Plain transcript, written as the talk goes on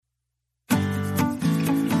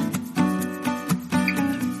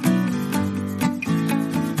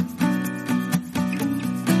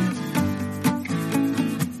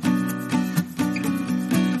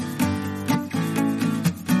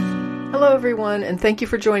everyone, and thank you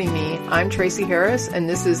for joining me. I'm Tracy Harris, and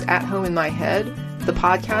this is At Home in My Head, the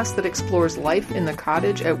podcast that explores life in the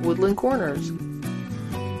cottage at Woodland Corners.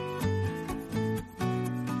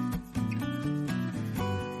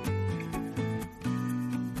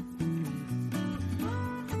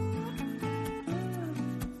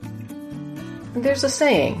 There's a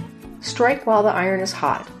saying, strike while the iron is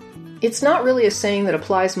hot. It's not really a saying that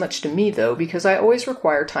applies much to me, though, because I always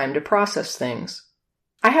require time to process things.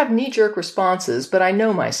 I have knee-jerk responses, but I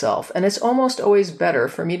know myself, and it's almost always better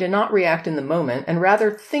for me to not react in the moment and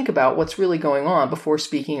rather think about what's really going on before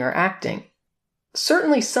speaking or acting.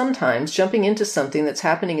 Certainly sometimes jumping into something that's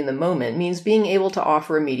happening in the moment means being able to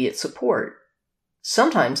offer immediate support.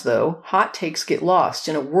 Sometimes, though, hot takes get lost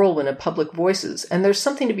in a whirlwind of public voices, and there's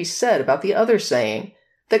something to be said about the other saying,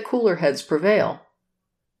 that cooler heads prevail.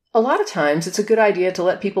 A lot of times, it's a good idea to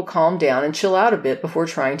let people calm down and chill out a bit before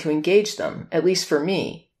trying to engage them, at least for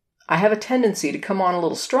me. I have a tendency to come on a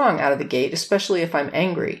little strong out of the gate, especially if I'm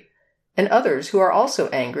angry. And others who are also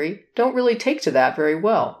angry don't really take to that very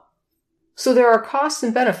well. So there are costs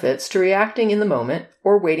and benefits to reacting in the moment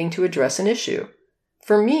or waiting to address an issue.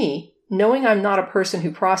 For me, knowing I'm not a person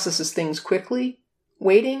who processes things quickly,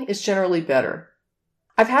 waiting is generally better.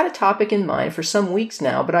 I've had a topic in mind for some weeks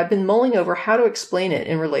now, but I've been mulling over how to explain it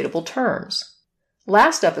in relatable terms.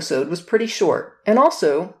 Last episode was pretty short, and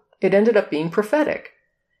also, it ended up being prophetic.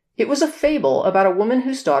 It was a fable about a woman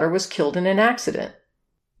whose daughter was killed in an accident.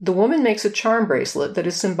 The woman makes a charm bracelet that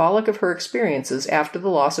is symbolic of her experiences after the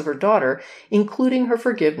loss of her daughter, including her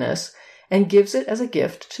forgiveness, and gives it as a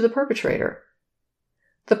gift to the perpetrator.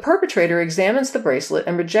 The perpetrator examines the bracelet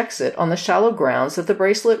and rejects it on the shallow grounds that the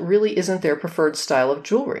bracelet really isn't their preferred style of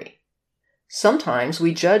jewelry. Sometimes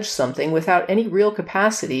we judge something without any real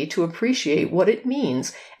capacity to appreciate what it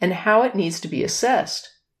means and how it needs to be assessed.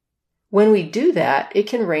 When we do that, it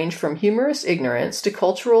can range from humorous ignorance to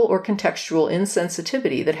cultural or contextual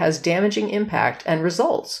insensitivity that has damaging impact and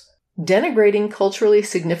results, denigrating culturally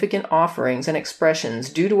significant offerings and expressions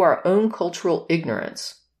due to our own cultural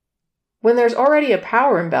ignorance. When there's already a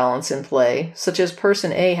power imbalance in play, such as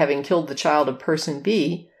person A having killed the child of person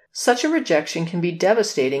B, such a rejection can be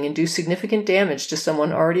devastating and do significant damage to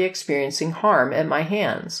someone already experiencing harm at my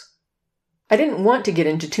hands. I didn't want to get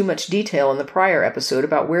into too much detail in the prior episode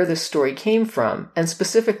about where this story came from, and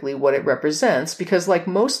specifically what it represents, because like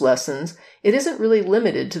most lessons, it isn't really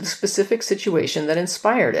limited to the specific situation that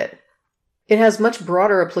inspired it. It has much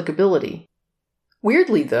broader applicability.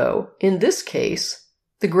 Weirdly, though, in this case,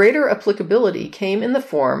 the greater applicability came in the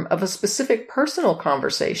form of a specific personal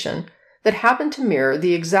conversation that happened to mirror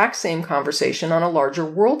the exact same conversation on a larger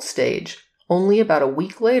world stage, only about a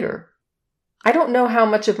week later. I don't know how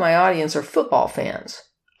much of my audience are football fans.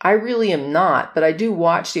 I really am not, but I do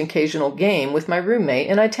watch the occasional game with my roommate,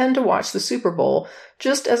 and I tend to watch the Super Bowl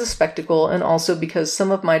just as a spectacle and also because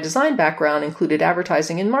some of my design background included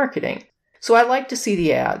advertising and marketing. So I like to see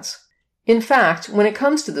the ads. In fact, when it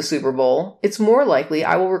comes to the Super Bowl, it's more likely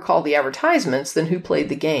I will recall the advertisements than who played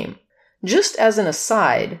the game. Just as an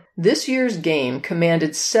aside, this year's game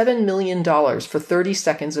commanded $7 million for 30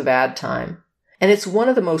 seconds of ad time, and it's one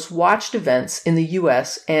of the most watched events in the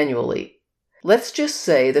U.S. annually. Let's just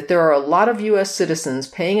say that there are a lot of U.S. citizens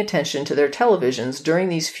paying attention to their televisions during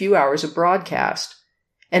these few hours of broadcast,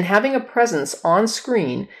 and having a presence on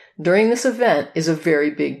screen during this event is a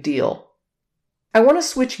very big deal. I want to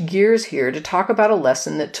switch gears here to talk about a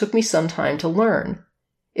lesson that took me some time to learn.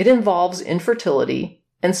 It involves infertility,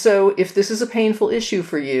 and so if this is a painful issue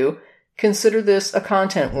for you, consider this a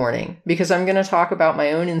content warning, because I'm going to talk about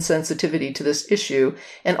my own insensitivity to this issue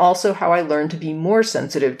and also how I learned to be more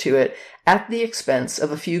sensitive to it at the expense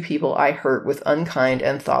of a few people I hurt with unkind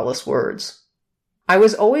and thoughtless words. I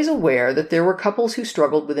was always aware that there were couples who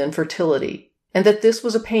struggled with infertility, and that this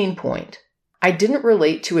was a pain point. I didn't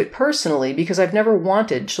relate to it personally because I've never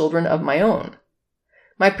wanted children of my own.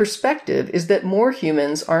 My perspective is that more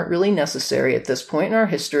humans aren't really necessary at this point in our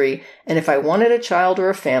history, and if I wanted a child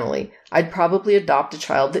or a family, I'd probably adopt a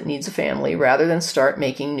child that needs a family rather than start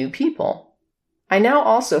making new people. I now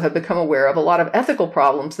also have become aware of a lot of ethical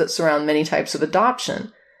problems that surround many types of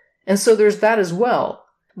adoption, and so there's that as well,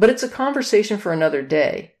 but it's a conversation for another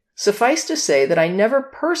day. Suffice to say that I never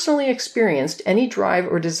personally experienced any drive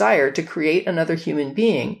or desire to create another human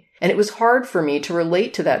being, and it was hard for me to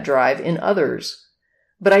relate to that drive in others.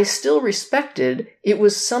 But I still respected it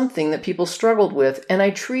was something that people struggled with, and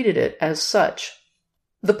I treated it as such.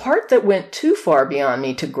 The part that went too far beyond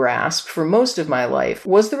me to grasp for most of my life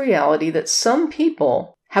was the reality that some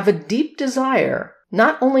people have a deep desire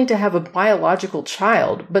not only to have a biological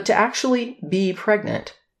child, but to actually be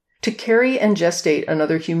pregnant. to carry and gestate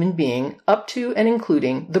another human being up to and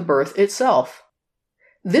including the birth itself.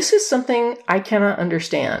 This is something I cannot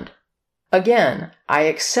understand. Again, I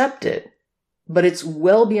accept it, but it's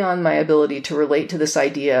well beyond my ability to relate to this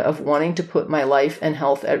idea of wanting to put my life and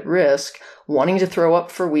health at risk, wanting to throw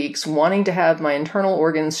up for weeks, wanting to have my internal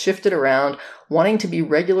organs shifted around, wanting to be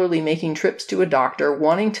regularly making trips to a doctor,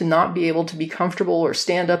 wanting to not be able to be comfortable or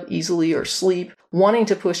stand up easily or sleep, wanting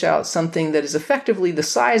to push out something that is effectively the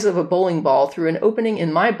size of a bowling ball through an opening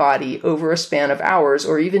in my body over a span of hours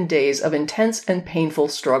or even days of intense and painful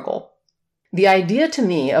struggle. The idea to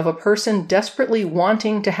me of a person desperately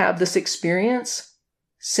wanting to have this experience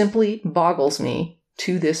simply boggles me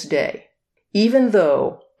to this day, even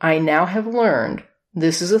though I now have learned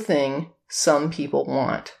this is a thing some people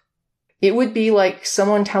want. It would be like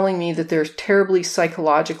someone telling me that they're terribly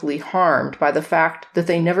psychologically harmed by the fact that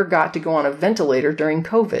they never got to go on a ventilator during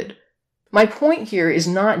COVID. My point here is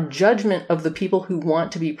not judgment of the people who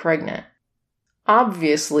want to be pregnant.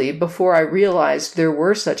 Obviously, before I realized there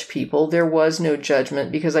were such people, there was no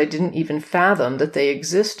judgment because I didn't even fathom that they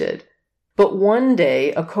existed. But one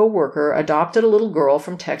day, a coworker adopted a little girl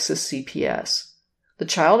from Texas CPS. The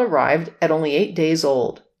child arrived at only 8 days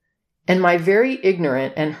old. And my very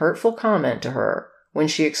ignorant and hurtful comment to her, when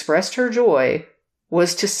she expressed her joy,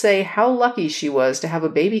 was to say how lucky she was to have a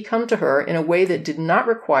baby come to her in a way that did not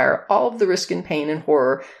require all of the risk and pain and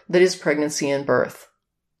horror that is pregnancy and birth.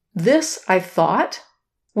 This, I thought,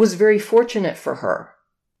 was very fortunate for her.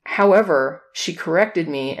 However, she corrected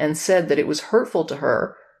me and said that it was hurtful to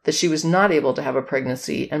her that she was not able to have a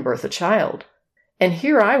pregnancy and birth a child. And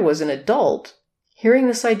here I was, an adult, hearing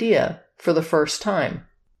this idea for the first time.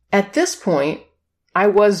 At this point, I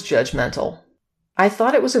was judgmental. I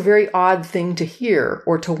thought it was a very odd thing to hear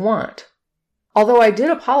or to want. Although I did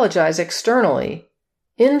apologize externally,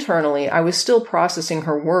 internally I was still processing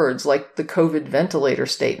her words like the COVID ventilator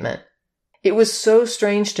statement. It was so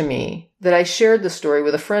strange to me that I shared the story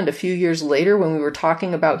with a friend a few years later when we were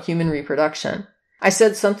talking about human reproduction. I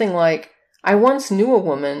said something like, I once knew a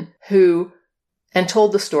woman who, and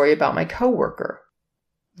told the story about my coworker.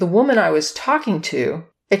 The woman I was talking to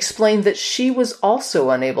explained that she was also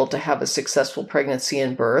unable to have a successful pregnancy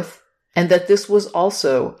and birth, and that this was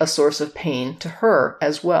also a source of pain to her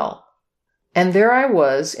as well. And there I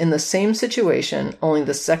was in the same situation, only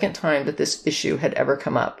the second time that this issue had ever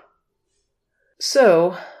come up.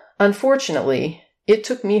 So, unfortunately, it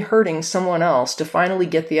took me hurting someone else to finally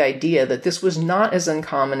get the idea that this was not as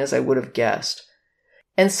uncommon as I would have guessed.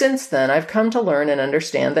 And since then, I've come to learn and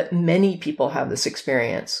understand that many people have this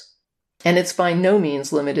experience. And it's by no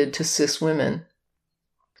means limited to cis women.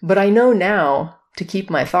 But I know now to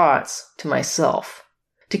keep my thoughts to myself,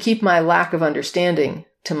 to keep my lack of understanding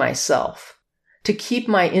to myself, to keep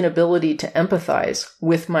my inability to empathize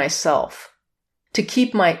with myself, to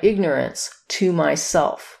keep my ignorance to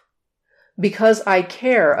myself. Because I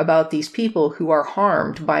care about these people who are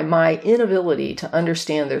harmed by my inability to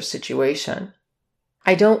understand their situation.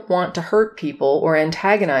 I don't want to hurt people or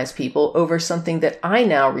antagonize people over something that I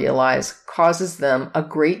now realize causes them a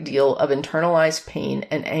great deal of internalized pain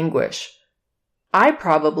and anguish. I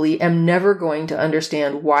probably am never going to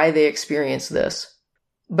understand why they experience this,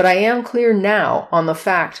 but I am clear now on the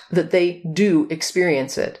fact that they do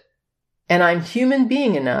experience it. And I'm human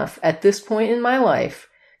being enough at this point in my life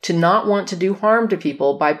to not want to do harm to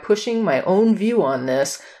people by pushing my own view on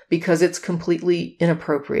this because it's completely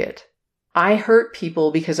inappropriate. I hurt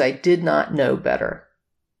people because I did not know better.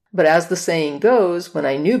 But as the saying goes, when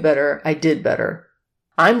I knew better, I did better.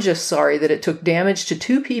 I'm just sorry that it took damage to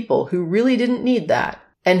two people who really didn't need that,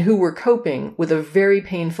 and who were coping with a very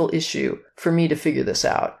painful issue for me to figure this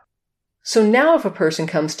out. So now if a person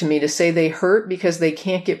comes to me to say they hurt because they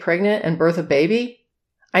can't get pregnant and birth a baby,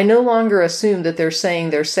 I no longer assume that they're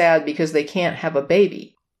saying they're sad because they can't have a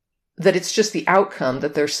baby, that it's just the outcome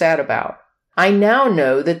that they're sad about. I now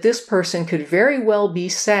know that this person could very well be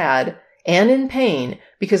sad and in pain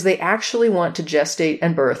because they actually want to gestate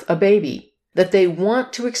and birth a baby, that they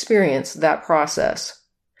want to experience that process.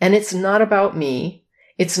 And it's not about me.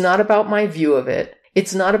 It's not about my view of it.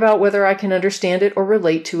 It's not about whether I can understand it or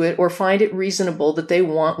relate to it or find it reasonable that they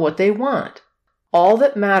want what they want. All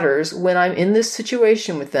that matters when I'm in this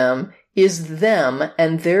situation with them is them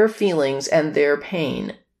and their feelings and their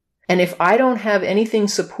pain. And if I don't have anything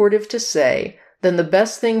supportive to say, then the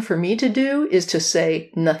best thing for me to do is to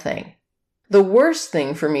say nothing. The worst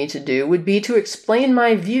thing for me to do would be to explain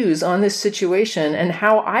my views on this situation and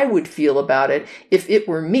how I would feel about it if it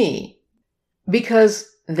were me. Because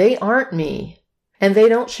they aren't me, and they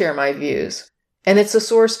don't share my views, and it's a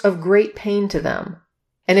source of great pain to them.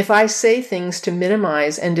 And if I say things to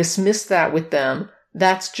minimize and dismiss that with them,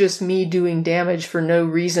 that's just me doing damage for no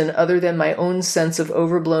reason other than my own sense of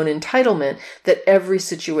overblown entitlement that every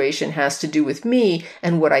situation has to do with me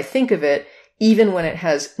and what I think of it, even when it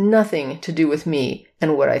has nothing to do with me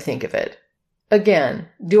and what I think of it. Again,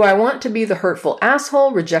 do I want to be the hurtful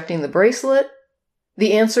asshole rejecting the bracelet?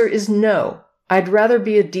 The answer is no. I'd rather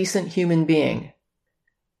be a decent human being.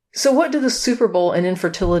 So what do the Super Bowl and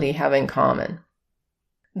infertility have in common?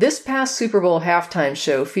 This past Super Bowl halftime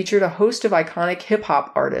show featured a host of iconic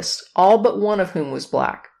hip-hop artists, all but one of whom was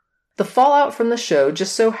black. The fallout from the show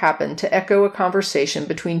just so happened to echo a conversation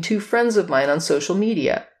between two friends of mine on social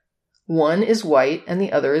media. One is white and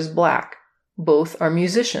the other is black. Both are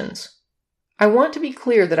musicians. I want to be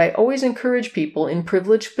clear that I always encourage people in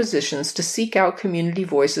privileged positions to seek out community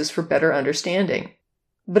voices for better understanding.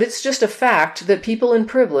 But it's just a fact that people in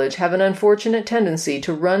privilege have an unfortunate tendency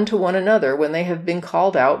to run to one another when they have been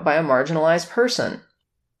called out by a marginalized person.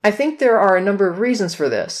 I think there are a number of reasons for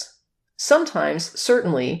this. Sometimes,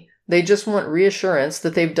 certainly, they just want reassurance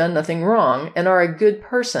that they've done nothing wrong and are a good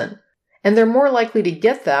person, and they're more likely to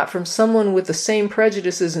get that from someone with the same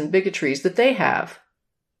prejudices and bigotries that they have.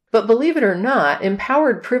 But believe it or not,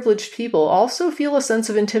 empowered privileged people also feel a sense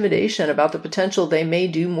of intimidation about the potential they may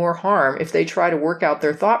do more harm if they try to work out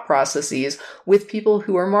their thought processes with people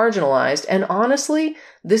who are marginalized, and honestly,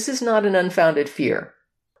 this is not an unfounded fear.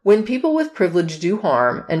 When people with privilege do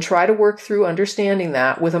harm and try to work through understanding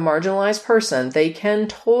that with a marginalized person, they can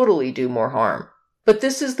totally do more harm. But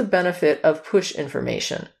this is the benefit of push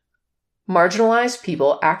information. Marginalized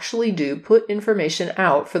people actually do put information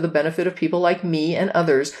out for the benefit of people like me and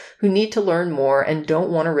others who need to learn more and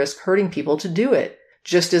don't want to risk hurting people to do it,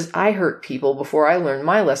 just as I hurt people before I learned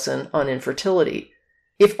my lesson on infertility.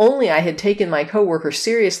 If only I had taken my coworker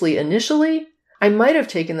seriously initially, I might have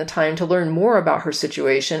taken the time to learn more about her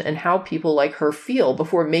situation and how people like her feel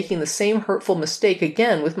before making the same hurtful mistake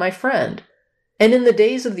again with my friend. And in the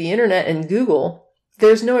days of the internet and Google,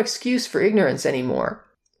 there's no excuse for ignorance anymore,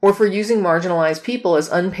 or for using marginalized people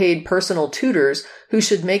as unpaid personal tutors who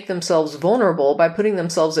should make themselves vulnerable by putting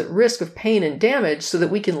themselves at risk of pain and damage so that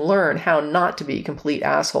we can learn how not to be complete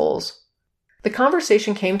assholes. The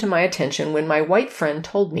conversation came to my attention when my white friend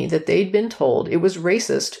told me that they'd been told it was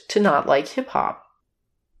racist to not like hip-hop.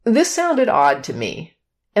 This sounded odd to me,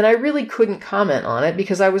 and I really couldn't comment on it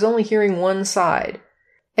because I was only hearing one side.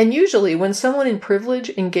 And usually when someone in privilege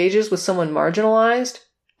engages with someone marginalized,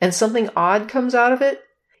 and something odd comes out of it,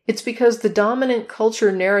 it's because the dominant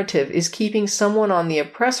culture narrative is keeping someone on the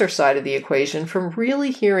oppressor side of the equation from really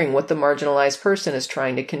hearing what the marginalized person is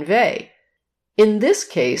trying to convey. In this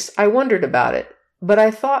case, I wondered about it, but I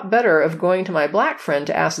thought better of going to my black friend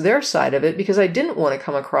to ask their side of it because I didn't want to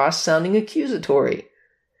come across sounding accusatory.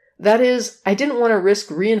 That is, I didn't want to risk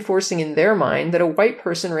reinforcing in their mind that a white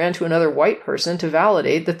person ran to another white person to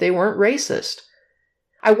validate that they weren't racist.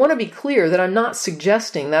 I want to be clear that I'm not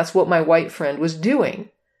suggesting that's what my white friend was doing.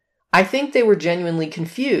 I think they were genuinely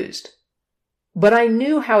confused. But I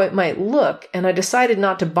knew how it might look, and I decided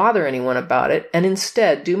not to bother anyone about it, and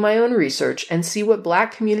instead do my own research and see what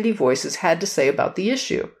black community voices had to say about the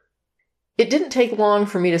issue. It didn't take long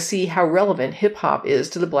for me to see how relevant hip-hop is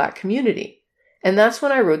to the black community, and that's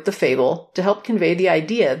when I wrote the fable to help convey the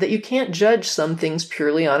idea that you can't judge some things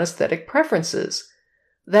purely on aesthetic preferences.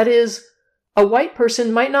 That is, a white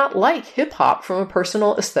person might not like hip-hop from a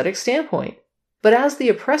personal aesthetic standpoint. But as the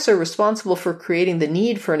oppressor responsible for creating the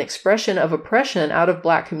need for an expression of oppression out of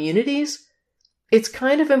black communities, it's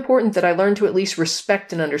kind of important that I learn to at least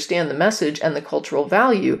respect and understand the message and the cultural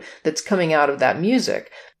value that's coming out of that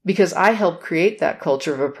music, because I help create that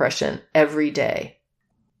culture of oppression every day.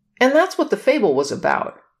 And that's what the fable was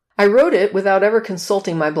about. I wrote it without ever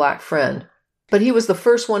consulting my black friend, but he was the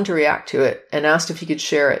first one to react to it and asked if he could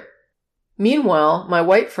share it. Meanwhile, my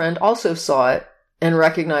white friend also saw it and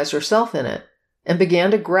recognized herself in it, and began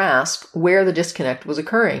to grasp where the disconnect was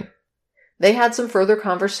occurring. They had some further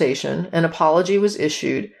conversation, an apology was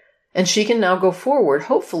issued, and she can now go forward,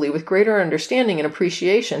 hopefully with greater understanding and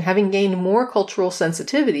appreciation, having gained more cultural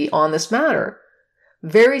sensitivity on this matter.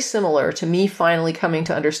 Very similar to me finally coming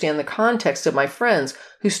to understand the context of my friends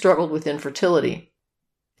who struggled with infertility.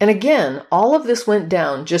 And again, all of this went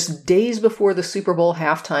down just days before the Super Bowl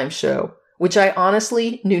halftime show, which I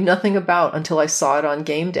honestly knew nothing about until I saw it on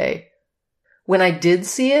game day. When I did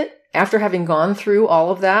see it, after having gone through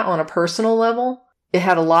all of that on a personal level, it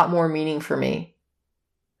had a lot more meaning for me.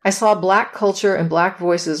 I saw black culture and black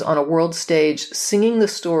voices on a world stage singing the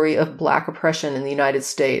story of black oppression in the United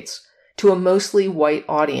States to a mostly white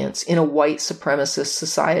audience in a white supremacist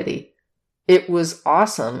society. It was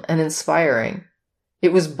awesome and inspiring.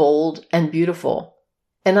 It was bold and beautiful.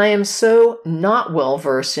 And I am so not well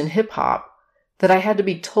versed in hip-hop that I had to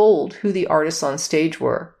be told who the artists on stage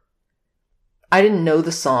were. I didn't know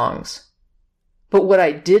the songs. But what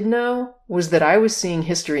I did know was that I was seeing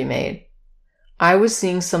history made. I was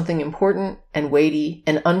seeing something important and weighty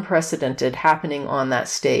and unprecedented happening on that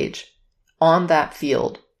stage, on that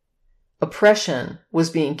field. Oppression was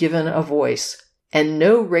being given a voice, and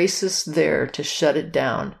no racist there to shut it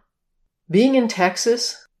down. Being in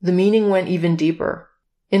Texas, the meaning went even deeper.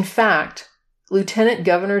 In fact, Lieutenant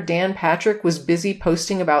Governor Dan Patrick was busy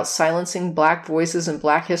posting about silencing Black voices and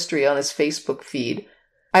Black history on his Facebook feed.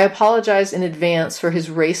 I apologize in advance for his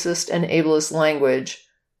racist and ableist language,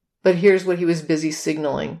 but here's what he was busy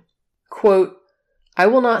signaling. Quote, I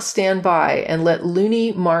will not stand by and let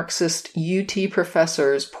loony Marxist UT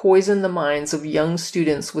professors poison the minds of young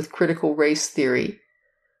students with critical race theory.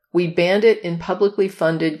 We banned it in publicly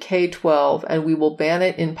funded K-12, and we will ban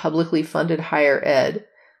it in publicly funded higher ed.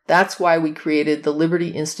 That's why we created the Liberty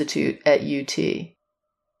Institute at UT.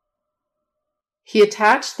 He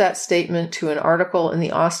attached that statement to an article in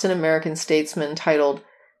the Austin American-Statesman titled,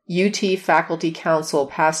 UT Faculty Council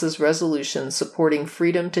Passes Resolution Supporting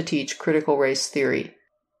Freedom to Teach Critical Race Theory.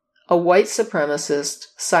 A white supremacist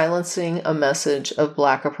silencing a message of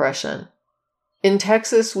Black oppression. In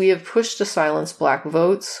Texas, we have pushed to silence Black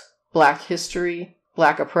votes, Black history,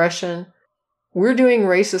 Black oppression. We're doing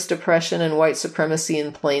racist oppression and white supremacy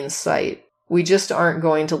in plain sight. We just aren't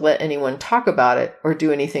going to let anyone talk about it or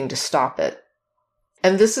do anything to stop it.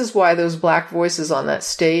 And this is why those Black voices on that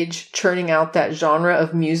stage, churning out that genre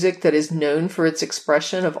of music that is known for its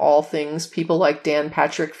expression of all things people like Dan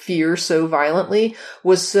Patrick fear so violently,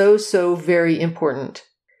 was so very important.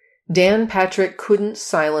 Dan Patrick couldn't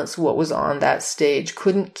silence what was on that stage,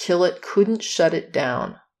 couldn't kill it, couldn't shut it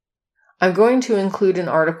down. I'm going to include an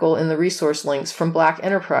article in the resource links from Black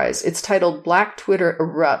Enterprise. It's titled Black Twitter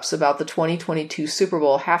Erupts about the 2022 Super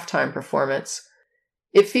Bowl halftime performance.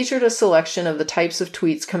 It featured a selection of the types of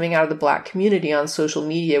tweets coming out of the Black community on social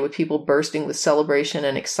media with people bursting with celebration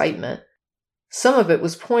and excitement. Some of it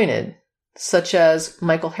was pointed, such as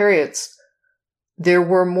Michael Harriot's, there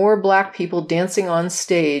were more Black people dancing on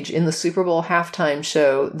stage in the Super Bowl halftime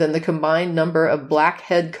show than the combined number of Black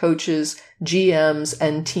head coaches, GMs,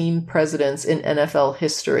 and team presidents in NFL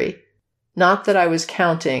history. Not that I was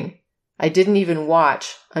counting. I didn't even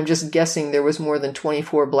watch. I'm just guessing there was more than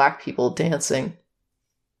 24 Black people dancing.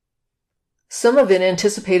 Some of it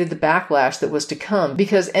anticipated the backlash that was to come,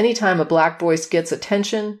 because anytime a Black voice gets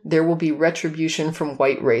attention, there will be retribution from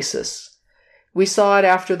white racists. We saw it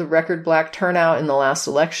after the record Black turnout in the last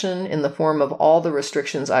election in the form of all the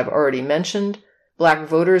restrictions I've already mentioned. Black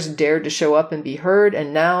voters dared to show up and be heard,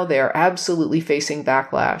 and now they are absolutely facing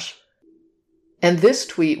backlash. And this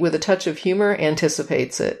tweet, with a touch of humor,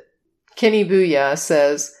 anticipates it. Kenny Booyah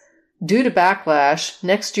says, due to backlash,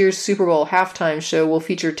 next year's Super Bowl halftime show will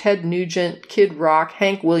feature Ted Nugent, Kid Rock,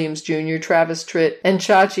 Hank Williams Jr., Travis Tritt, and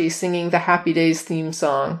Chachi singing the Happy Days theme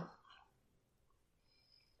song.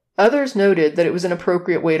 Others noted that it was an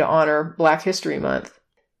appropriate way to honor Black History Month.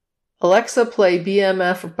 Alexa Play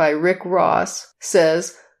BMF by Rick Ross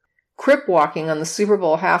says, Crip walking on the Super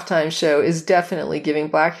Bowl halftime show is definitely giving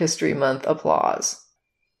Black History Month applause.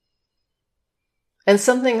 And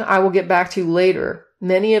something I will get back to later,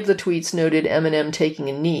 many of the tweets noted Eminem taking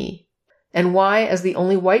a knee, and why, as the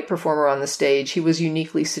only white performer on the stage, he was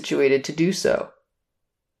uniquely situated to do so.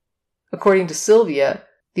 According to Sylvia,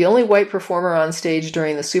 the only white performer on stage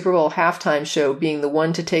during the Super Bowl halftime show being the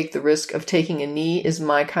one to take the risk of taking a knee is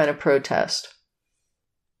my kind of protest.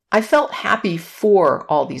 I felt happy for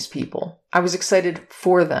all these people. I was excited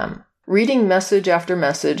for them, reading message after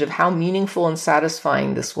message of how meaningful and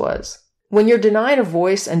satisfying this was. When you're denied a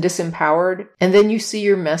voice and disempowered, and then you see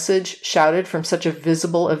your message shouted from such a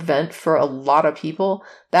visible event for a lot of people,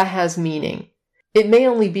 that has meaning. It may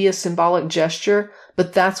only be a symbolic gesture,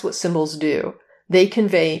 but that's what symbols do. They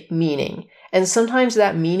convey meaning. And sometimes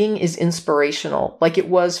that meaning is inspirational, like it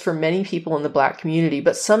was for many people in the Black community,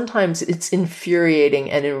 but sometimes it's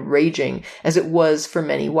infuriating and enraging, as it was for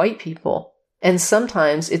many white people. And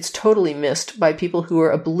sometimes it's totally missed by people who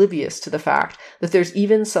are oblivious to the fact that there's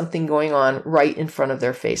even something going on right in front of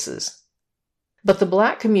their faces. But the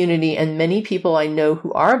Black community and many people I know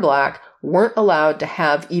who are Black weren't allowed to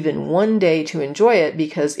have even one day to enjoy it,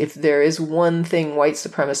 because if there is one thing white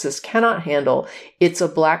supremacists cannot handle, it's a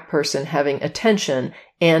Black person having attention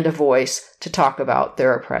and a voice to talk about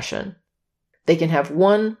their oppression. They can have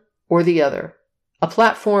one or the other, a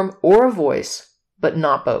platform or a voice, but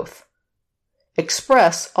not both.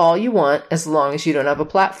 Express all you want as long as you don't have a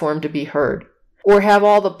platform to be heard, or have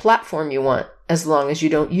all the platform you want as long as you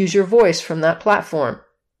don't use your voice from that platform.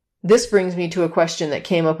 This brings me to a question that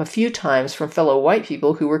came up a few times from fellow white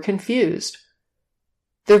people who were confused.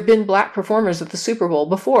 There have been black performers at the Super Bowl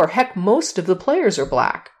before. Heck, most of the players are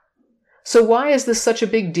black. So why is this such a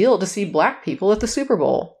big deal to see black people at the Super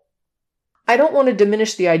Bowl? I don't want to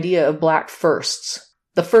diminish the idea of black firsts.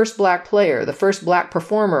 The first black player, the first black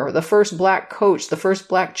performer, the first black coach, the first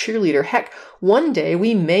black cheerleader. Heck, one day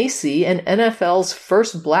we may see an NFL's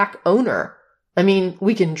first black owner. I mean,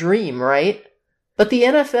 we can dream, right? But the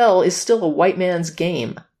NFL is still a white man's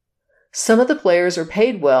game. Some of the players are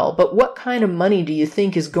paid well, but what kind of money do you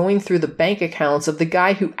think is going through the bank accounts of the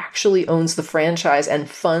guy who actually owns the franchise and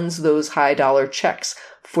funds those high-dollar checks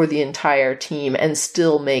for the entire team and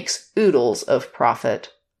still makes oodles of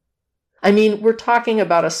profit? I mean, we're talking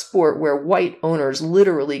about a sport where white owners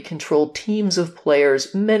literally control teams of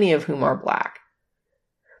players, many of whom are black.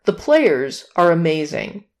 The players are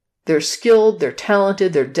amazing. They're skilled, they're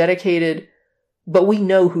talented, they're dedicated, but we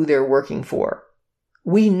know who they're working for.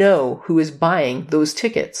 We know who is buying those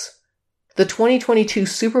tickets. The 2022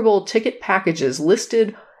 Super Bowl ticket packages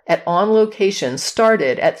listed at On Location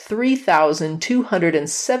started at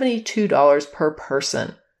 $3,272 per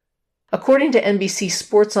person. According to NBC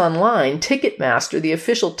Sports Online, Ticketmaster, the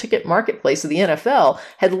official ticket marketplace of the NFL,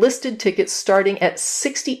 had listed tickets starting at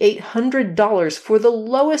 $6,800 for the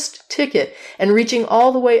lowest ticket and reaching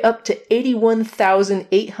all the way up to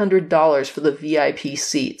 $81,800 for the VIP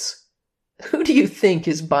seats. Who do you think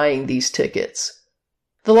is buying these tickets?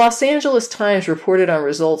 The Los Angeles Times reported on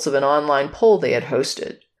results of an online poll they had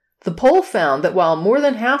hosted. The poll found that while more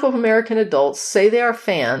than half of American adults say they are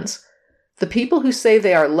fans, the people who say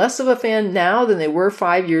they are less of a fan now than they were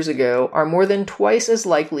 5 years ago are more than twice as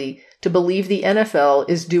likely to believe the NFL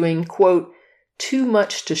is doing, quote, too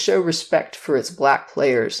much to show respect for its black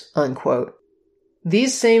players, unquote.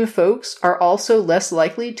 These same folks are also less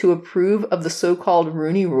likely to approve of the so-called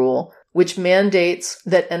Rooney Rule, which mandates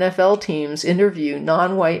that NFL teams interview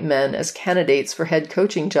non-white men as candidates for head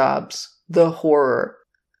coaching jobs. The horror.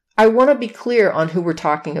 I want to be clear on who we're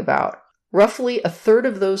talking about. Roughly a third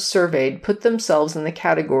of those surveyed put themselves in the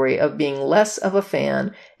category of being less of a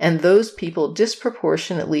fan, and those people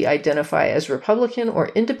disproportionately identify as Republican or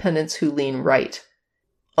independents who lean right.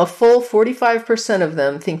 A full 45% of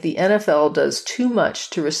them think the NFL does too much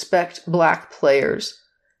to respect black players,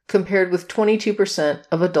 compared with 22%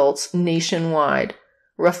 of adults nationwide.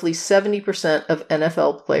 Roughly 70% of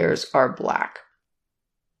NFL players are black.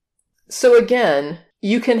 So again,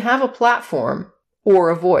 you can have a platform or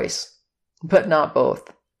a voice, but not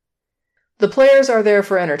both. The players are there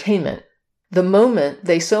for entertainment. The moment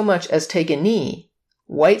they so much as take a knee,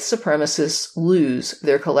 white supremacists lose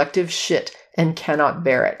their collective shit and cannot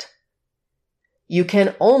bear it. You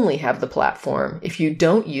can only have the platform if you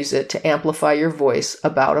don't use it to amplify your voice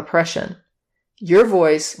about oppression. Your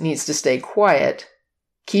voice needs to stay quiet.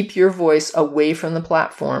 Keep your voice away from the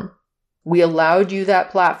platform. We allowed you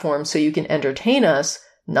that platform so you can entertain us,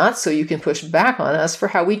 not so you can push back on us for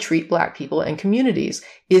how we treat black people and communities.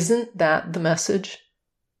 Isn't that the message?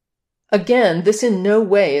 Again, this in no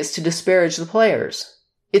way is to disparage the players.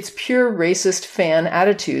 It's pure racist fan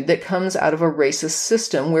attitude that comes out of a racist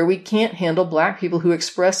system where we can't handle black people who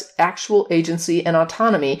express actual agency and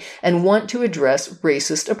autonomy and want to address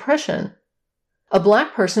racist oppression. A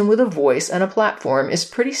black person with a voice and a platform is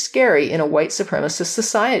pretty scary in a white supremacist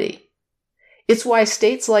society. It's why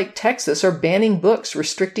states like Texas are banning books,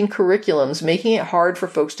 restricting curriculums, making it hard for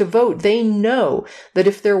folks to vote. They know that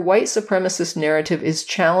if their white supremacist narrative is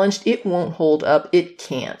challenged, it won't hold up. It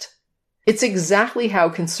can't. It's exactly how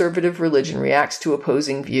conservative religion reacts to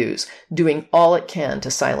opposing views, doing all it can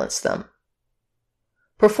to silence them.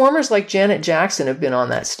 Performers like Janet Jackson have been on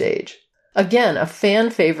that stage. Again, a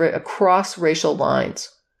fan favorite across racial lines.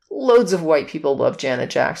 Loads of white people love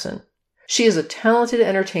Janet Jackson. She is a talented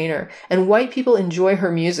entertainer, and white people enjoy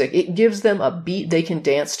her music. It gives them a beat they can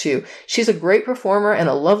dance to. She's a great performer and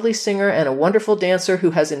a lovely singer and a wonderful dancer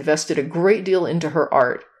who has invested a great deal into her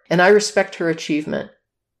art, and I respect her achievement.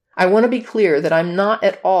 I want to be clear that I'm not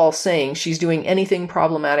at all saying she's doing anything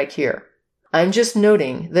problematic here. I'm just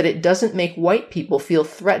noting that it doesn't make white people feel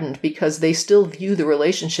threatened because they still view the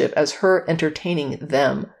relationship as her entertaining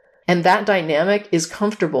them. And that dynamic is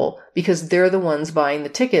comfortable because they're the ones buying the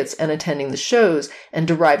tickets and attending the shows and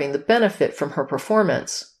deriving the benefit from her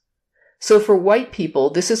performance. So for white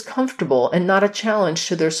people, this is comfortable and not a challenge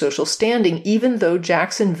to their social standing, even though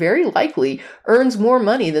Jackson very likely earns more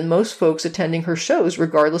money than most folks attending her shows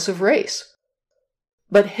regardless of race.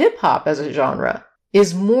 But hip-hop as a genre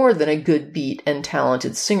is more than a good beat and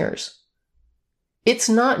talented singers. It's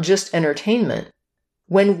not just entertainment.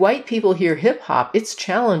 When white people hear hip-hop, it's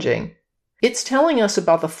challenging. It's telling us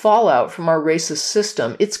about the fallout from our racist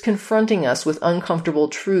system. It's confronting us with uncomfortable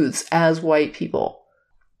truths as white people.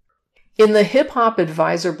 In the Hip Hop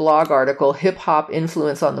Advisor blog article, Hip Hop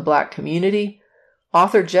Influence on the Black Community,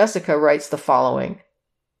 author Jessica writes the following.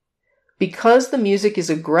 Because the music is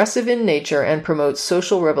aggressive in nature and promotes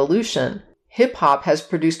social revolution, hip-hop has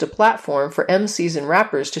produced a platform for MCs and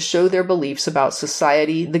rappers to show their beliefs about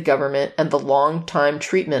society, the government, and the long-time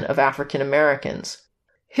treatment of African Americans.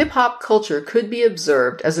 Hip-hop culture could be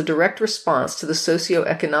observed as a direct response to the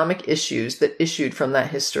socio-economic issues that issued from that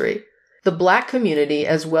history. The Black community,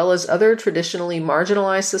 as well as other traditionally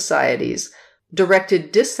marginalized societies,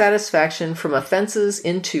 directed dissatisfaction from offenses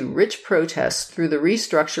into rich protests through the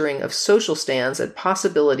restructuring of social stands and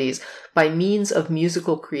possibilities by means of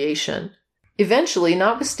musical creation. Eventually,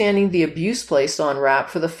 notwithstanding the abuse placed on rap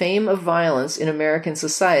for the fame of violence in American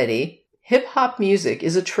society, hip-hop music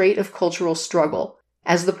is a trait of cultural struggle,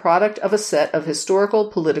 as the product of a set of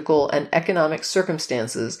historical, political, and economic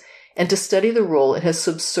circumstances, and to study the role it has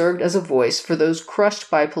subserved as a voice for those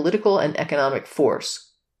crushed by political and economic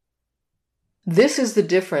force. This is the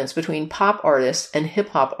difference between pop artists and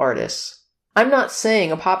hip-hop artists. I'm not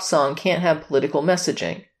saying a pop song can't have political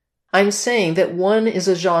messaging. I'm saying that one is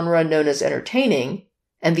a genre known as entertaining,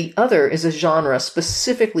 and the other is a genre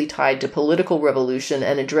specifically tied to political revolution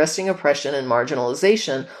and addressing oppression and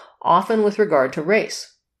marginalization, often with regard to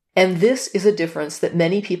race. And this is a difference that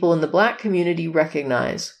many people in the Black community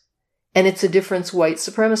recognize. And it's a difference white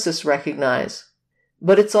supremacists recognize.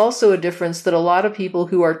 But it's also a difference that a lot of people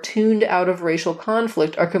who are tuned out of racial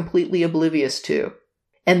conflict are completely oblivious to.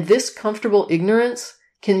 And this comfortable ignorance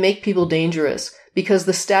can make people dangerous, because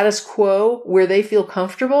the status quo, where they feel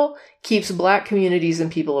comfortable, keeps Black communities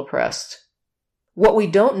and people oppressed. What we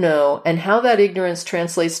don't know and how that ignorance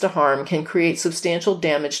translates to harm can create substantial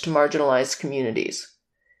damage to marginalized communities.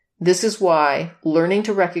 This is why learning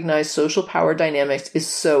to recognize social power dynamics is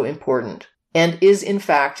so important, and is in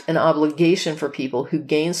fact an obligation for people who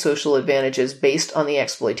gain social advantages based on the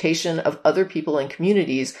exploitation of other people and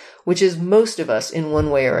communities, which is most of us in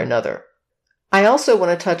one way or another. I also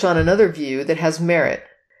want to touch on another view that has merit.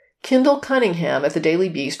 Kendall Cunningham at the Daily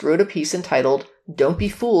Beast wrote a piece entitled, "Don't Be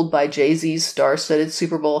Fooled by Jay-Z's Star-Studded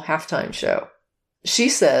Super Bowl Halftime Show." She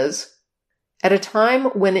says, "At a time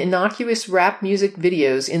when innocuous rap music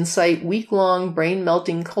videos incite week-long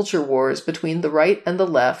brain-melting culture wars between the right and the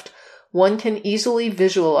left, one can easily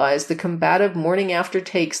visualize the combative morning-after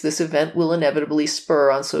takes this event will inevitably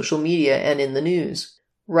spur on social media and in the news.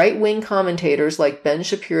 Right-wing commentators like Ben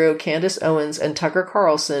Shapiro, Candace Owens, and Tucker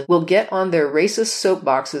Carlson will get on their racist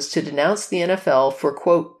soapboxes to denounce the NFL for,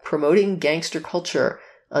 quote, promoting gangster culture,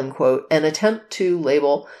 unquote, and attempt to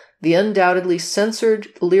label the undoubtedly censored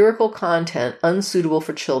lyrical content unsuitable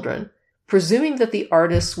for children, presuming that the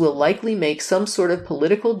artists will likely make some sort of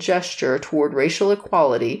political gesture toward racial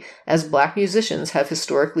equality, as Black musicians have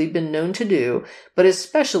historically been known to do, but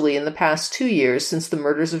especially in the past 2 years since the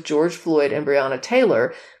murders of George Floyd and Breonna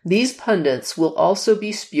Taylor, these pundits will also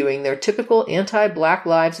be spewing their typical anti-Black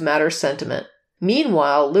Lives Matter sentiment.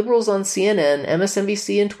 Meanwhile, liberals on CNN,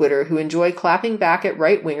 MSNBC, and Twitter who enjoy clapping back at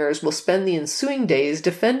right-wingers will spend the ensuing days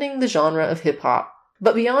defending the genre of hip-hop.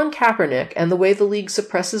 But beyond Kaepernick and the way the league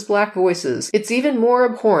suppresses Black voices, it's even more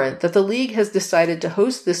abhorrent that the league has decided to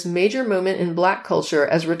host this major moment in Black culture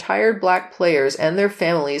as retired Black players and their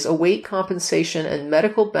families await compensation and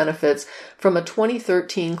medical benefits from a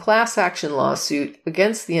 2013 class action lawsuit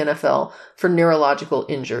against the NFL for neurological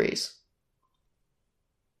injuries.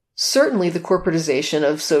 Certainly, the corporatization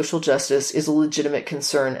of social justice is a legitimate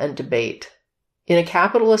concern and debate. In a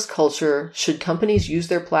capitalist culture, should companies use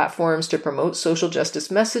their platforms to promote social justice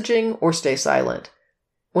messaging or stay silent?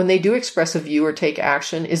 When they do express a view or take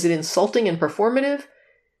action, is it insulting and performative?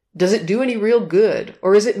 Does it do any real good,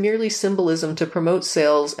 or is it merely symbolism to promote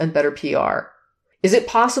sales and better PR? Is it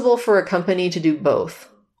possible for a company to do both,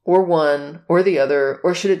 or one, or the other,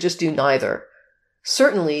 or should it just do neither?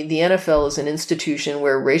 Certainly, the NFL is an institution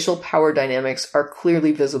where racial power dynamics are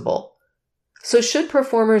clearly visible. So should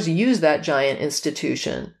performers use that giant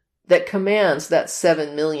institution that commands that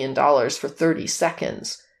 $7 million for 30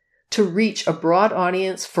 seconds to reach a broad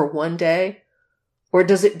audience for one day? Or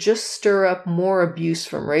does it just stir up more abuse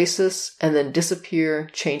from racists and then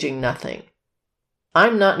disappear, changing nothing?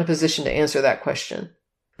 I'm not in a position to answer that question,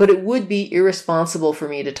 but it would be irresponsible for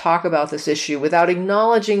me to talk about this issue without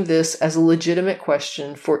acknowledging this as a legitimate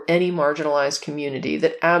question for any marginalized community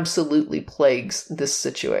that absolutely plagues this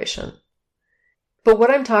situation. But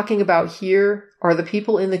what I'm talking about here are the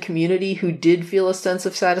people in the community who did feel a sense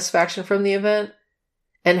of satisfaction from the event,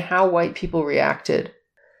 and how white people reacted.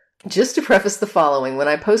 Just to preface the following, when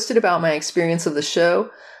I posted about my experience of the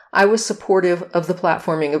show, I was supportive of the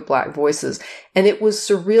platforming of Black voices, and it was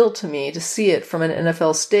surreal to me to see it from an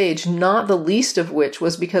NFL stage, not the least of which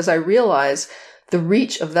was because I realized the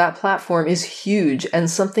reach of that platform is huge and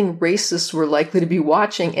something racists were likely to be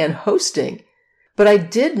watching and hosting. But I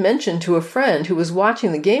did mention to a friend who was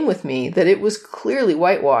watching the game with me that it was clearly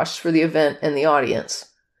whitewashed for the event and the audience.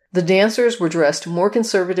 The dancers were dressed more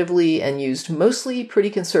conservatively and used mostly pretty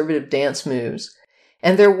conservative dance moves.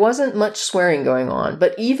 And there wasn't much swearing going on,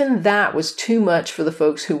 but even that was too much for the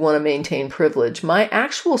folks who want to maintain privilege. My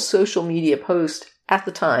actual social media post at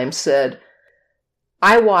the time said,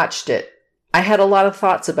 "I watched it. I had a lot of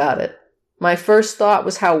thoughts about it. My first thought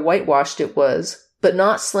was how whitewashed it was, but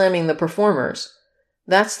not slamming the performers.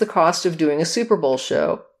 That's the cost of doing a Super Bowl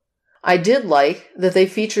show. I did like that they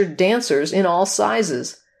featured dancers in all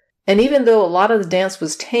sizes. And even though a lot of the dance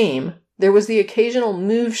was tame, there was the occasional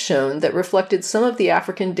move shown that reflected some of the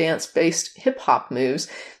African dance-based hip-hop moves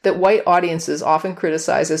that white audiences often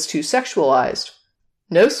criticize as too sexualized.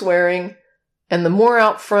 No swearing, and the more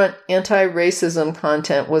out-front anti-racism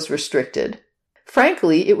content was restricted.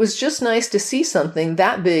 Frankly, it was just nice to see something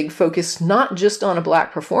that big focused not just on a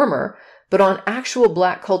Black performer, but on actual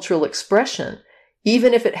Black cultural expression,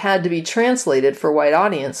 even if it had to be translated for white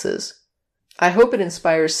audiences. I hope it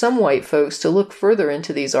inspires some white folks to look further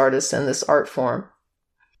into these artists and this art form."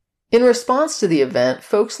 In response to the event,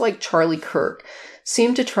 folks like Charlie Kirk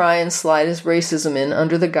seemed to try and slide his racism in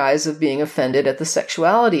under the guise of being offended at the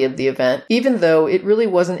sexuality of the event, even though it really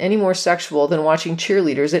wasn't any more sexual than watching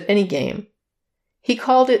cheerleaders at any game. He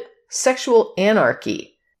called it sexual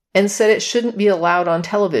anarchy and said it shouldn't be allowed on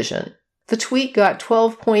television. The tweet got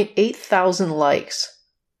 12.8 thousand likes.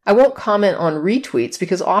 I won't comment on retweets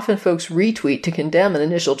because often folks retweet to condemn an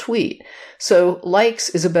initial tweet, so likes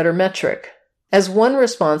is a better metric. As one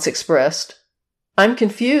response expressed, "I'm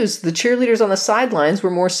confused. The cheerleaders on the sidelines were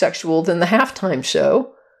more sexual than the halftime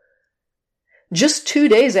show." Just 2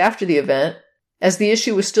 days after the event, as the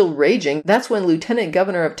issue was still raging, that's when Lieutenant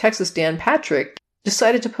Governor of Texas Dan Patrick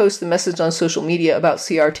decided to post the message on social media about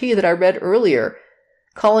CRT that I read earlier,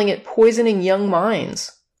 calling it poisoning young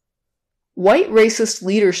minds. White racist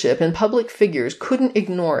leadership and public figures couldn't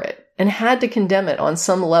ignore it and had to condemn it on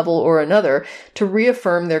some level or another to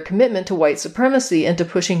reaffirm their commitment to white supremacy and to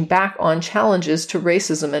pushing back on challenges to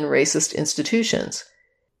racism and racist institutions.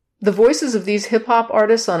 The voices of these hip-hop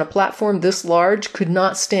artists on a platform this large could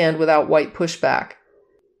not stand without white pushback,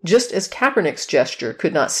 just as Kaepernick's gesture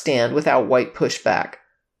could not stand without white pushback.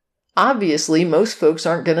 Obviously, most folks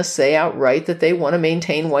aren't going to say outright that they want to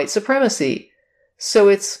maintain white supremacy, so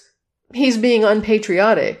it's "he's being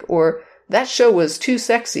unpatriotic," or "that show was too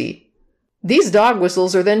sexy." These dog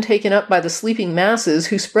whistles are then taken up by the sleeping masses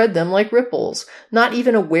who spread them like ripples, not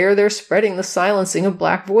even aware they're spreading the silencing of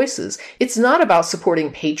Black voices. It's not about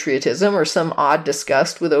supporting patriotism or some odd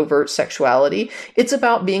disgust with overt sexuality. It's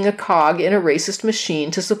about being a cog in a racist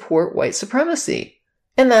machine to support white supremacy.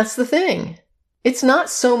 And that's the thing. It's not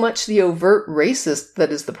so much the overt racist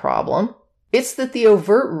that is the problem. It's that the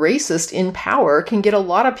overt racist in power can get a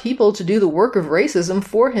lot of people to do the work of racism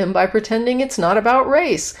for him by pretending it's not about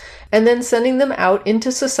race, and then sending them out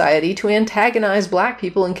into society to antagonize Black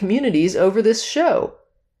people and communities over this show.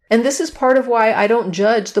 And this is part of why I don't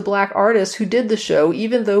judge the Black artists who did the show,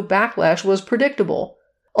 even though backlash was predictable.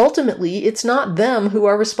 Ultimately, it's not them who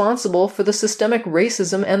are responsible for the systemic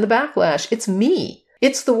racism and the backlash. It's me.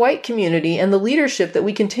 It's the white community and the leadership that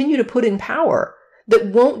we continue to put in power that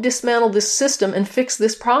won't dismantle this system and fix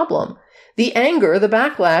this problem. The anger, the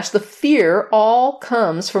backlash, the fear all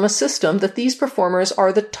comes from a system that these performers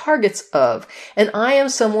are the targets of. And I am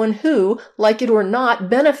someone who, like it or not,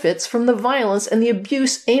 benefits from the violence and the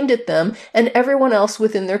abuse aimed at them and everyone else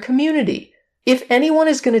within their community. If anyone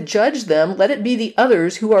is going to judge them, let it be the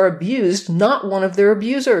others who are abused, not one of their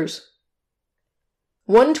abusers.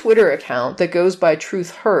 One Twitter account that goes by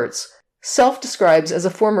Truth Hurts self-describes as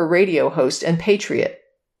a former radio host and patriot,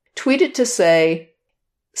 tweeted to say,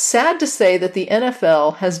 "Sad to say that the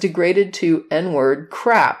NFL has degraded to N-word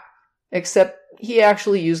crap," except he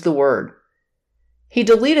actually used the word. He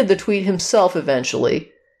deleted the tweet himself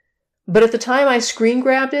eventually, but at the time I screen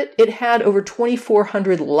grabbed it, it had over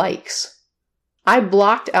 2,400 likes. I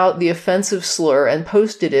blocked out the offensive slur and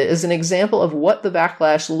posted it as an example of what the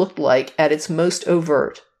backlash looked like at its most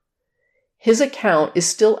overt. His account is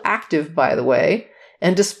still active, by the way,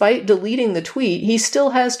 and despite deleting the tweet, he still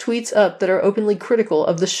has tweets up that are openly critical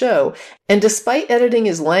of the show, and despite editing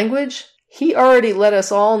his language, he already let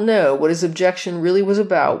us all know what his objection really was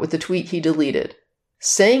about with the tweet he deleted.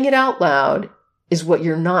 Saying it out loud is what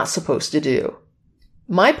you're not supposed to do.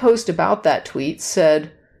 My post about that tweet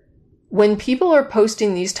said, when people are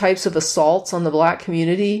posting these types of assaults on the Black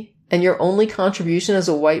community and your only contribution as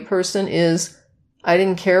a white person is, I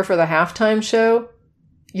didn't care for the halftime show,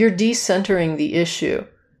 you're decentering the issue,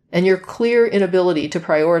 and your clear inability to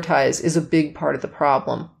prioritize is a big part of the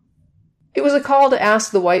problem. It was a call to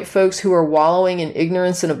ask the white folks who are wallowing in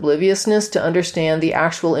ignorance and obliviousness to understand the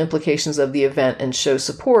actual implications of the event and show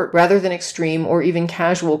support rather than extreme or even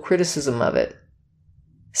casual criticism of it.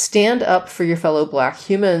 Stand up for your fellow Black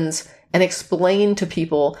humans and explain to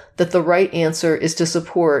people that the right answer is to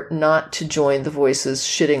support, not to join the voices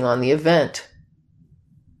shitting on the event.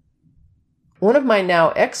 One of my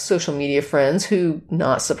now ex-social media friends, who,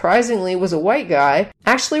 not surprisingly, was a white guy,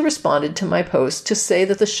 actually responded to my post to say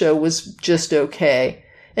that the show was just okay,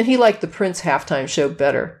 and he liked the Prince halftime show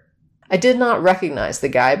better. I did not recognize the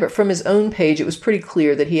guy, but from his own page it was pretty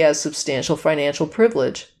clear that he has substantial financial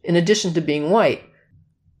privilege, in addition to being white.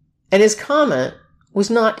 And his comment was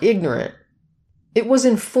not ignorant. It was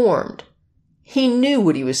informed. He knew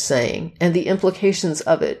what he was saying and the implications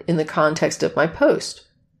of it in the context of my post.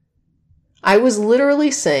 I was literally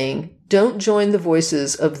saying, don't join the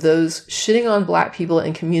voices of those shitting on Black people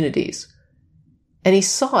and communities. And he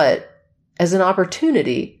saw it as an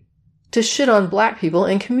opportunity to shit on Black people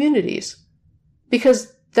and communities.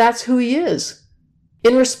 Because that's who he is.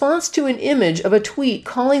 In response to an image of a tweet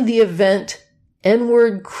calling the event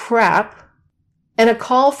N-word crap and a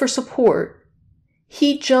call for support,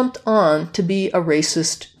 he jumped on to be a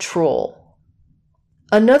racist troll.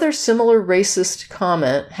 Another similar racist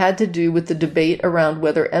comment had to do with the debate around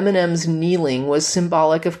whether Eminem's kneeling was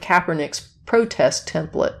symbolic of Kaepernick's protest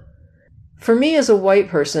template. For me as a white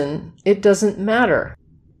person, it doesn't matter.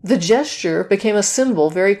 The gesture became a symbol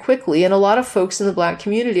very quickly, and a lot of folks in the Black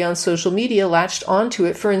community on social media latched onto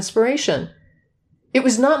it for inspiration. It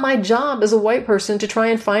was not my job as a white person to try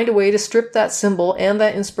and find a way to strip that symbol and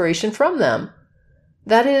that inspiration from them.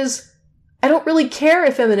 That is, I don't really care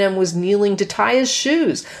if Eminem was kneeling to tie his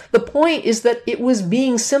shoes. The point is that it was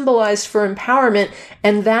being symbolized for empowerment,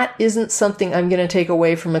 and that isn't something I'm going to take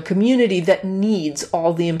away from a community that needs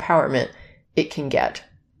all the empowerment it can get.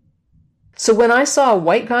 So when I saw a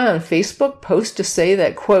white guy on Facebook post to say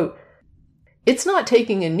that, quote, it's not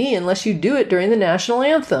taking a knee unless you do it during the national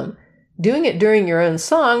anthem. Doing it during your own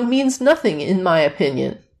song means nothing, in my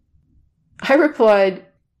opinion. I replied,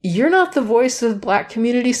 you're not the voice of Black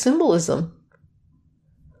community symbolism.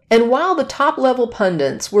 And while the top-level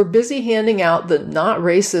pundits were busy handing out the not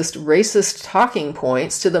racist talking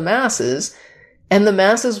points to the masses, and the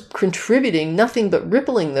masses contributing nothing but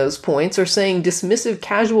rippling those points or saying dismissive,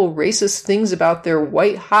 casual, racist things about their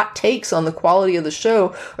white hot takes on the quality of the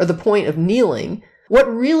show or the point of kneeling, what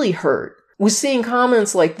really hurt was seeing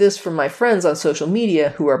comments like this from my friends on social media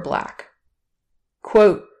who are Black.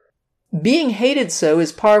 Quote, being hated so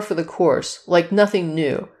is par for the course, like nothing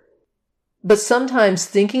new. But sometimes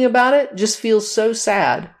thinking about it just feels so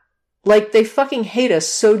sad. Like they fucking hate us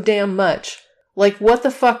so damn much. Like what the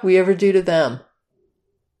fuck we ever do to them?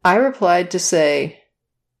 I replied to say,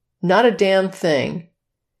 not a damn thing.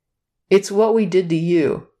 It's what we did to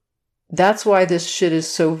you. That's why this shit is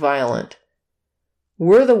so violent.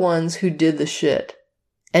 We're the ones who did the shit.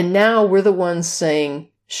 And now we're the ones saying,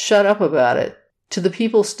 shut up about it, to the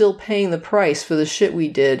people still paying the price for the shit we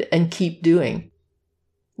did and keep doing.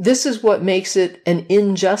 This is what makes it an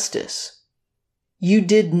injustice. You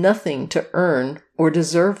did nothing to earn or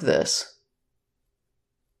deserve this.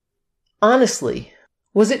 Honestly,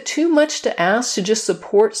 was it too much to ask to just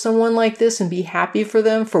support someone like this and be happy for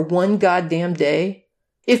them for one goddamn day?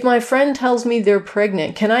 If my friend tells me they're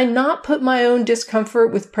pregnant, can I not put my own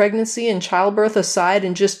discomfort with pregnancy and childbirth aside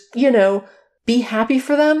and just, be happy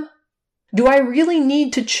for them? Do I really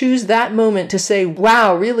need to choose that moment to say,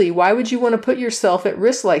 wow, really, why would you want to put yourself at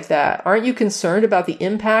risk like that? Aren't you concerned about the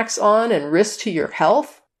impacts on and risks to your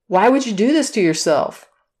health? Why would you do this to yourself?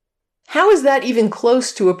 How is that even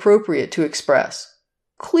close to appropriate to express?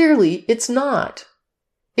 Clearly, it's not.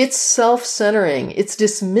 It's self-centering. It's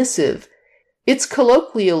dismissive. It's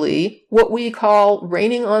colloquially what we call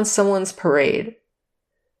raining on someone's parade.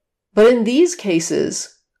 But in these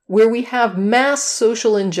cases, where we have mass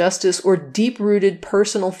social injustice or deep-rooted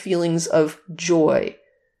personal feelings of joy,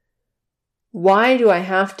 why do I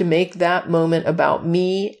have to make that moment about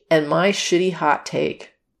me and my shitty hot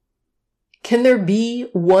take? Can there be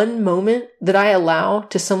one moment that I allow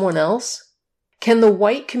to someone else? Can the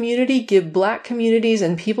white community give Black communities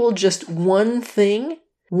and people just one thing?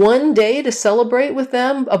 one day to celebrate with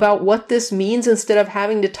them about what this means instead of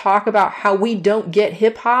having to talk about how we don't get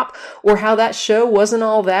hip hop or how that show wasn't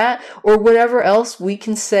all that or whatever else we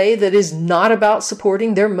can say that is not about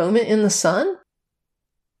supporting their moment in the sun?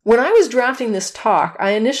 When I was drafting this talk,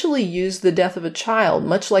 I initially used the death of a child,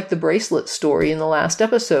 much like the bracelet story in the last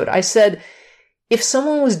episode. I said, if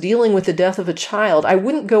someone was dealing with the death of a child, I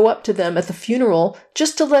wouldn't go up to them at the funeral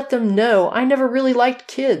just to let them know I never really liked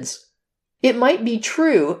kids. It might be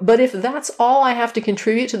true, but if that's all I have to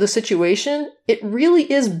contribute to the situation, it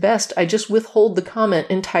really is best I just withhold the comment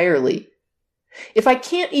entirely. If I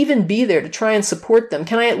can't even be there to try and support them,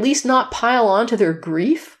 can I at least not pile on to their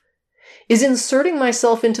grief? Is inserting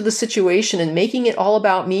myself into the situation and making it all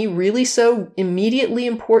about me really so immediately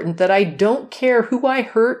important that I don't care who I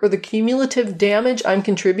hurt or the cumulative damage I'm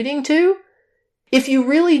contributing to? If you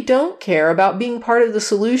really don't care about being part of the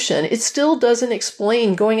solution, it still doesn't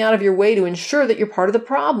explain going out of your way to ensure that you're part of the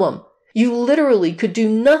problem. You literally could do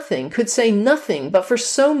nothing, could say nothing, but for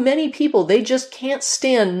so many people, they just can't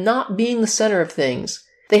stand not being the center of things.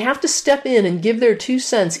 They have to step in and give their 2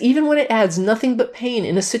 cents even when it adds nothing but pain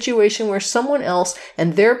in a situation where someone else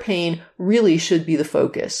and their pain really should be the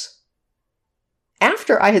focus.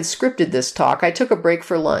 After I had scripted this talk, I took a break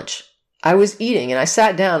for lunch. I was eating and I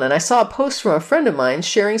sat down and I saw a post from a friend of mine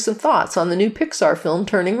sharing some thoughts on the new Pixar film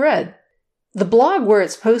Turning Red. The blog where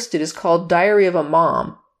it's posted is called Diary of a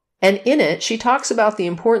Mom, and in it she talks about the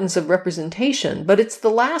importance of representation, but it's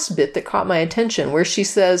the last bit that caught my attention where she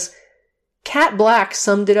says, Kat Black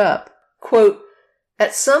summed it up. Quote,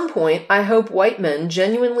 at some point, I hope white men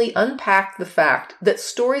genuinely unpack the fact that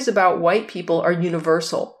stories about white people are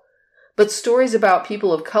universal, but stories about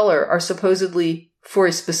people of color are supposedly for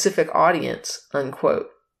a specific audience, unquote.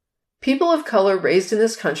 People of color raised in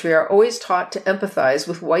this country are always taught to empathize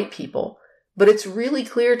with white people, but it's really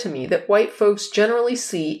clear to me that white folks generally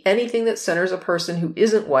see anything that centers a person who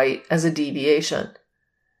isn't white as a deviation.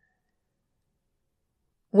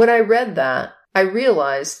 When I read that, I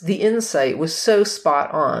realized the insight was so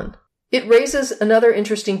spot on. It raises another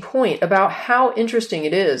interesting point about how interesting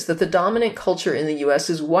it is that the dominant culture in the US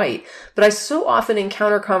is white, but I so often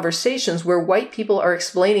encounter conversations where white people are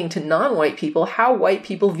explaining to non-white people how white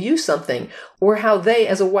people view something, or how they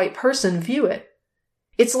as a white person view it.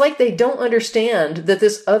 It's like they don't understand that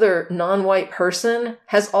this other non-white person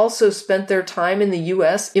has also spent their time in the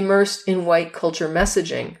US immersed in white culture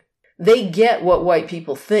messaging. They get what white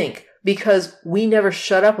people think because we never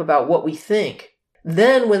shut up about what we think.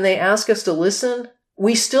 Then when they ask us to listen,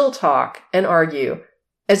 we still talk and argue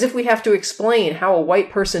as if we have to explain how a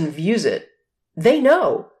white person views it. They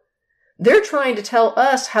know. They're trying to tell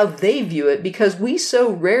us how they view it because we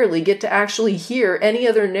so rarely get to actually hear any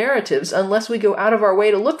other narratives unless we go out of our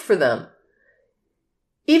way to look for them.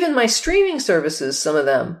 Even my streaming services, some of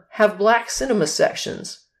them, have black cinema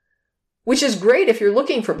sections. Which is great if you're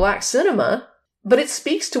looking for black cinema, but it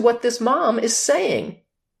speaks to what this mom is saying.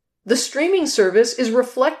 The streaming service is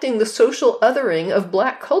reflecting the social othering of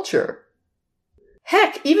black culture.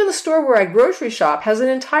 Heck, even the store where I grocery shop has an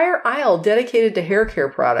entire aisle dedicated to hair care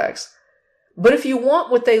products. But if you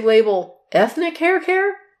want what they label ethnic hair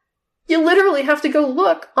care, you literally have to go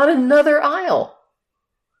look on another aisle.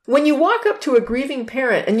 When you walk up to a grieving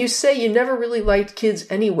parent and you say you never really liked kids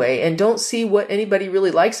anyway and don't see what anybody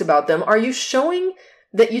really likes about them, are you showing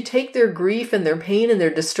that you take their grief and their pain and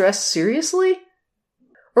their distress seriously?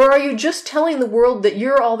 Or are you just telling the world that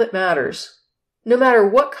you're all that matters? No matter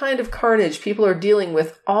what kind of carnage people are dealing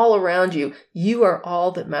with all around you, you are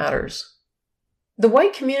all that matters. The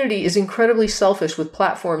white community is incredibly selfish with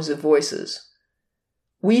platforms of voices.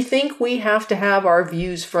 We think we have to have our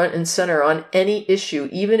views front and center on any issue,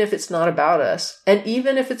 even if it's not about us, and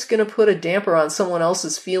even if it's going to put a damper on someone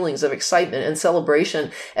else's feelings of excitement and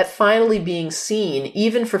celebration at finally being seen,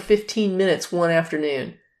 even for 15 minutes one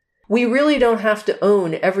afternoon. We really don't have to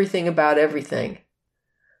own everything about everything.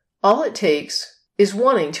 All it takes is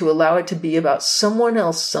wanting to allow it to be about someone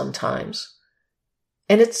else sometimes.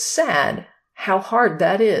 And it's sad how hard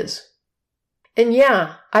that is. And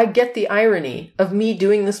yeah, I get the irony of me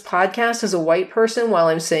doing this podcast as a white person while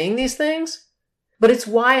I'm saying these things, but it's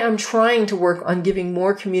why I'm trying to work on giving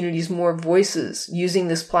more communities more voices using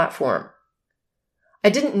this platform.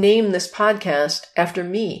 I didn't name this podcast after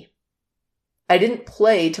me. I didn't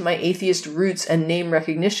play to my atheist roots and name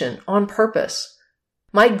recognition on purpose.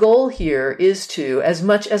 My goal here is to, as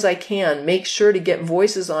much as I can, make sure to get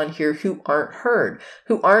voices on here who aren't heard,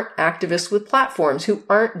 who aren't activists with platforms, who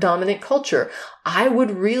aren't dominant culture. I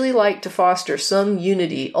would really like to foster some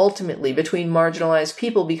unity ultimately between marginalized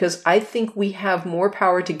people because I think we have more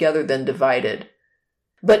power together than divided.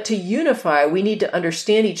 But to unify, we need to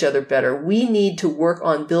understand each other better. We need to work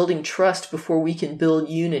on building trust before we can build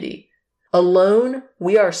unity. Alone,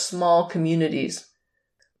 we are small communities.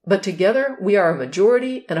 But together, we are a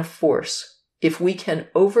majority and a force if we can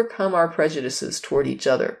overcome our prejudices toward each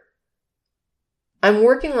other. I'm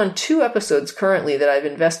working on 2 episodes currently that I've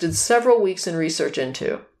invested several weeks in research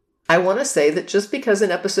into. I want to say that just because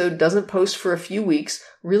an episode doesn't post for a few weeks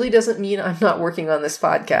really doesn't mean I'm not working on this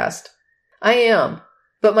podcast. I am,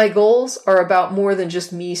 but my goals are about more than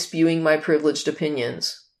just me spewing my privileged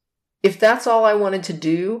opinions. If that's all I wanted to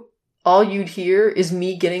do, all you'd hear is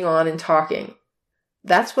me getting on and talking.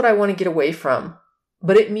 That's what I want to get away from.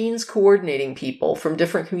 But it means coordinating people from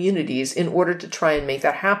different communities in order to try and make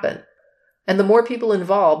that happen. And the more people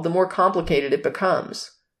involved, the more complicated it becomes.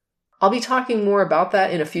 I'll be talking more about that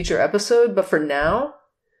in a future episode, but for now,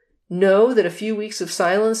 know that a few weeks of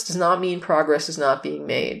silence does not mean progress is not being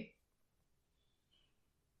made.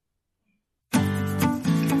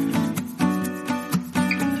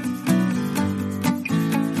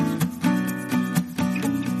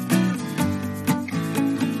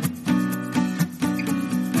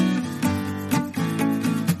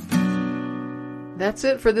 That's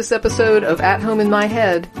it for this episode of At Home in My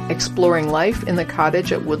Head, exploring life in the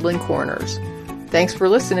cottage at Woodland Corners. Thanks for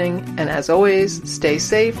listening, and as always, stay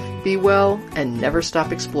safe, be well, and never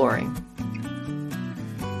stop exploring.